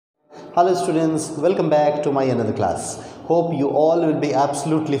Hello students, welcome back to my another class. Hope you all will be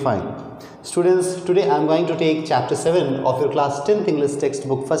absolutely fine. Students, today I am going to take chapter 7 of your class 10th English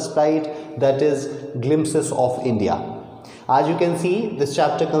textbook first flight, that is Glimpses of India. As you can see, this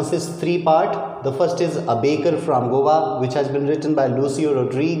chapter consists three parts. The first is A Baker from Goa, which has been written by Lucio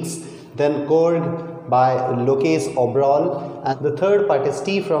Rodriguez, then Korg by Lokesh Oberol, and the third part is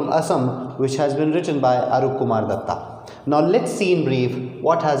Tea from Assam, which has been written by Arup Kumar Datta. Now let's see in brief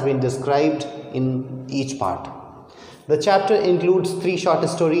what has been described in each part. The chapter includes three short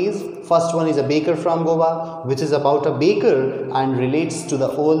stories. First one is A Baker from Goa, which is about a baker and relates to the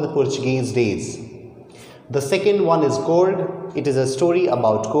old Portuguese days. The second one is Korg. It is a story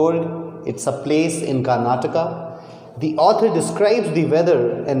about Korg. It's a place in Karnataka. The author describes the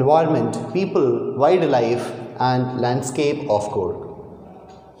weather, environment, people, wildlife and landscape of Korg.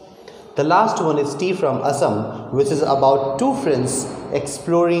 The last one is Tea from Assam, which is about two friends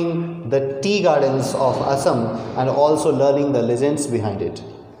exploring the tea gardens of Assam and also learning the legends behind it.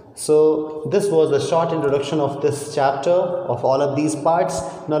 So this was a short introduction of this chapter, of all of these parts.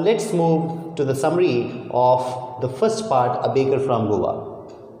 Now let's move to the summary of the first part, A Baker from Goa.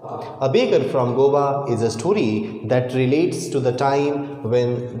 A Baker from Goa is a story that relates to the time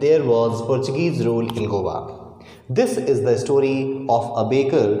when there was Portuguese rule in Goa. This is the story of a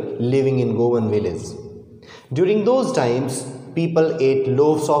baker living in Goan village. During those times, people ate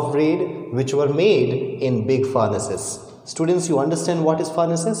loaves of bread which were made in big furnaces. Students, you understand what is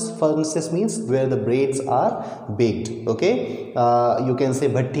furnaces? Furnaces means where the breads are baked. Okay, you can say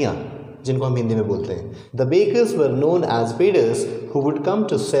bhattiyan, जिनको हम हिंदी में बोलते हैं. The bakers were known as traders who would come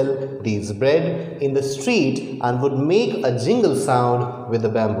to sell these bread in the street and would make a jingle sound with the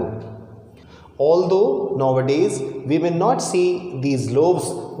bamboo. Although nowadays we may not see these loaves,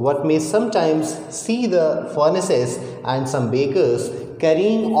 what may sometimes see the furnaces and some bakers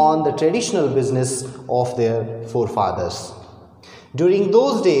carrying on the traditional business of their forefathers. During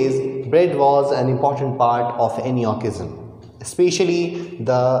those days, bread was an important part of any occasion, especially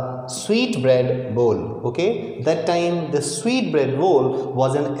the sweet bread bowl. Okay, that time the sweet bread bowl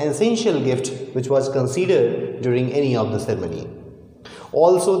was an essential gift which was considered during any of the ceremony.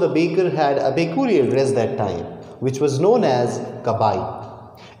 Also, the baker had a peculiar dress that time, which was known as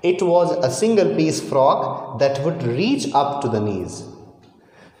kabai. It was a single piece frock that would reach up to the knees.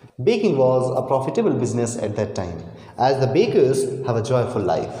 Baking was a profitable business at that time, as the bakers have a joyful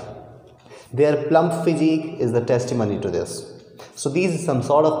life. Their plump physique is the testimony to this. So these some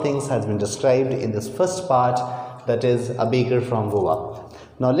sort of things has been described in this first part, that is A Baker from Goa.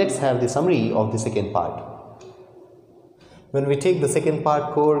 Now let's have the summary of the second part. When we take the second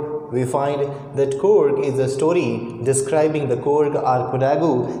part, Korg, we find that Korg is a story describing the Korg or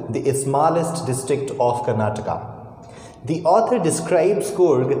Kodagu, the smallest district of Karnataka. The author describes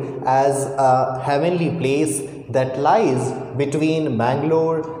Korg as a heavenly place that lies between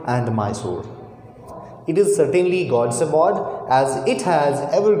Bangalore and Mysore. It is certainly God's abode, as it has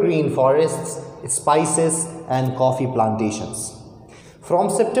evergreen forests, spices and coffee plantations. From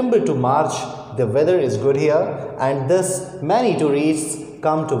September to March, the weather is good here, and thus many tourists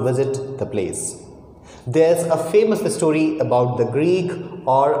come to visit the place. There's a famous story about the Greek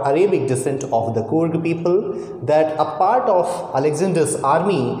or Arabic descent of the Korg people, that a part of Alexander's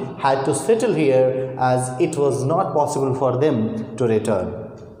army had to settle here as it was not possible for them to return.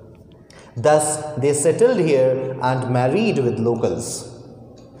 Thus, they settled here and married with locals.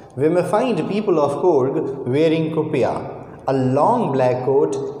 We may find people of Korg wearing kupiya, a long black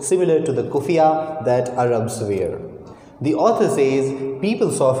coat similar to the kufiya that Arabs wear. The author says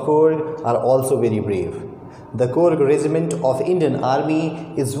peoples of Korg are also very brave. The Korg regiment of Indian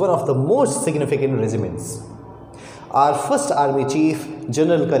Army is one of the most significant regiments. Our first army chief,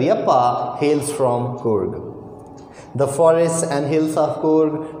 General Karyappa, hails from Korg. The forests and hills of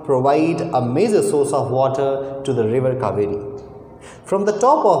Korg provide a major source of water to the river Kaveri. From the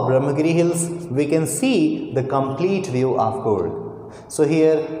top of Brahmagiri hills, we can see the complete view of Korg. So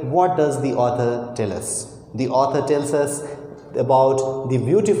here, what does the author tell us? The author tells us about the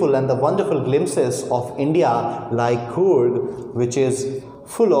beautiful and the wonderful glimpses of India like Korg, which is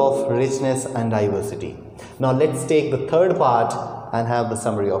full of richness and diversity. Now let's take the third part and have the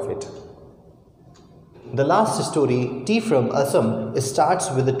summary of it. The last story, Tea from Assam, starts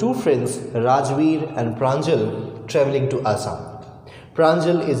with the two friends Rajveer and Pranjal traveling to Assam.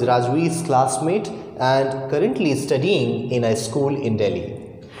 Pranjal is Rajveer's classmate and currently studying in a school in Delhi.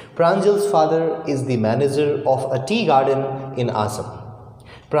 Pranjal's father is the manager of a tea garden in Assam.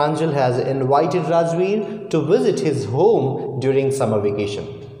 Pranjal has invited Rajveer to visit his home during summer vacation.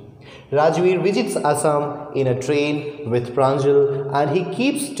 Rajveer visits Assam in a train with Pranjal and he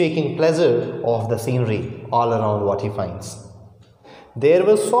keeps taking pleasure of the scenery all around what he finds. There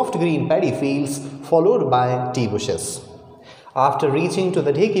were soft green paddy fields followed by tea bushes. After reaching to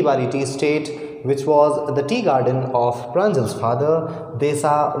the Dhekibari tea estate, which was the tea garden of Pranjal's father, they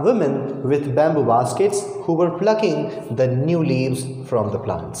saw women with bamboo baskets who were plucking the new leaves from the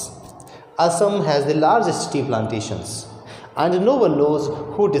plants. Assam has the largest tea plantations, and no one knows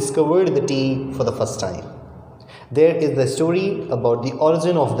who discovered the tea for the first time. There is the story about the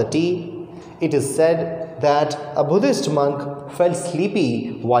origin of the tea. It is said that a Buddhist monk felt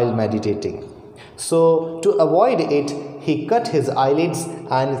sleepy while meditating. So, to avoid it, he cut his eyelids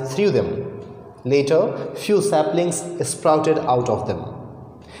and threw them. Later, few saplings sprouted out of them.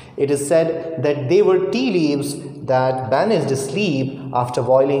 It is said that they were tea leaves that banished sleep after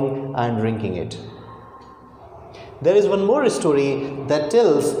boiling and drinking it. There is one more story that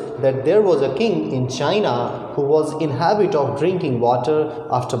tells that there was a king in China who was in habit of drinking water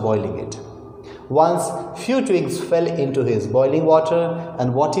after boiling it. Once, few twigs fell into his boiling water,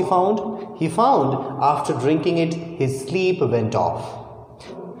 and what he found? He found after drinking it, his sleep went off.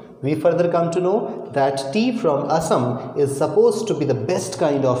 We further come to know that tea from Assam is supposed to be the best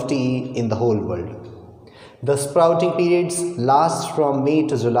kind of tea in the whole world. The sprouting periods last from May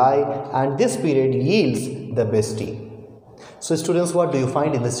to July, and this period yields the best tea. So students, what do you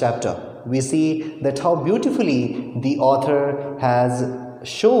find in this chapter? We see that how beautifully the author has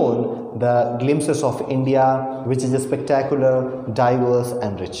shown the glimpses of India, which is spectacular, diverse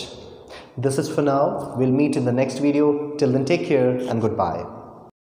and rich. This is for now. We'll meet in the next video. Till then, take care and goodbye.